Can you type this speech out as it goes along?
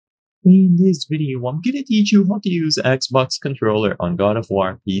In this video, I'm gonna teach you how to use Xbox controller on God of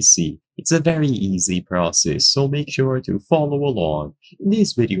War PC. It's a very easy process, so make sure to follow along. In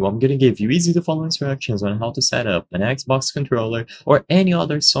this video, I'm gonna give you easy to follow instructions on how to set up an Xbox controller or any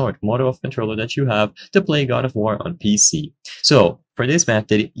other sort model of controller that you have to play God of War on PC. So, for this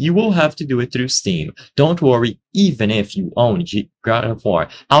method, you will have to do it through Steam. Don't worry, even if you own God of War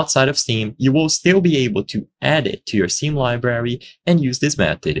outside of Steam, you will still be able to add it to your Steam library and use this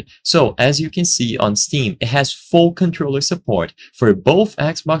method. So as you can see on Steam, it has full controller support for both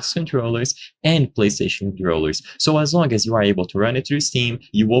Xbox controllers and PlayStation controllers. So as long as you are able to run it through Steam,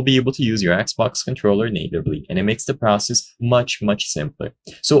 you will be able to use your Xbox controller natively, and it makes the process much simpler.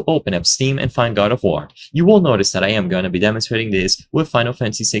 So open up Steam and find God of War. You will notice that I am going to be demonstrating this with Final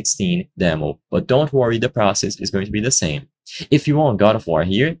Fantasy 16 demo, but don't worry, the process is going to be the same. If you own God of War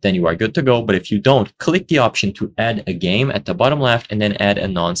here, then you are good to go, but if you don't, click the option to add a game at the bottom left and then add a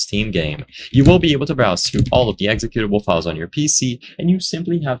non-Steam game. You will be able to browse through all of the executable files on your PC, and you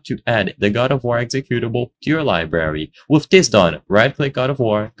simply have to add the God of War executable to your library. With this done, right-click God of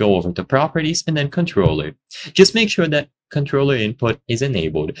War, go over to Properties, and then Controller. Just make sure that controller input is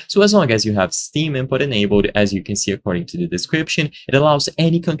enabled. So as long as you have Steam input enabled, as you can see according to the description, it allows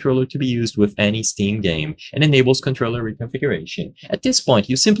any controller to be used with any Steam game and enables controller reconfiguration. At this point,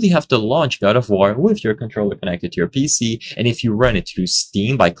 you simply have to launch God of War with your controller connected to your PC, and if you run it through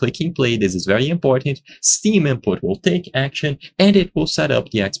Steam by clicking play, this is very important, Steam input will take action and it will set up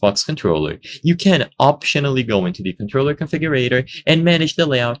the Xbox controller. You can optionally go into the controller configurator and manage the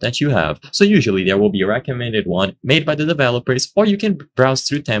layout that you have. So usually there will be a recommended one made by the developers, or you can browse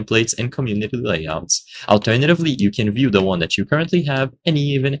through templates and community layouts. Alternatively, you can view the one that you currently have and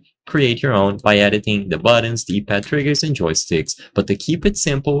even create your own by editing the buttons, D-pad triggers, and joysticks. But to keep it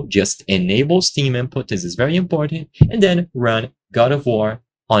simple, just enable Steam input, this is very important, and then run God of War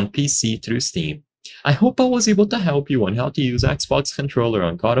on PC through Steam. I hope I was able to help you on how to use Xbox controller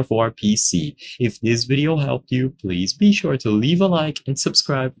on God of War PC. If this video helped you, please be sure to leave a like and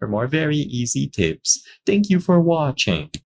subscribe for more very easy tips. Thank you for watching.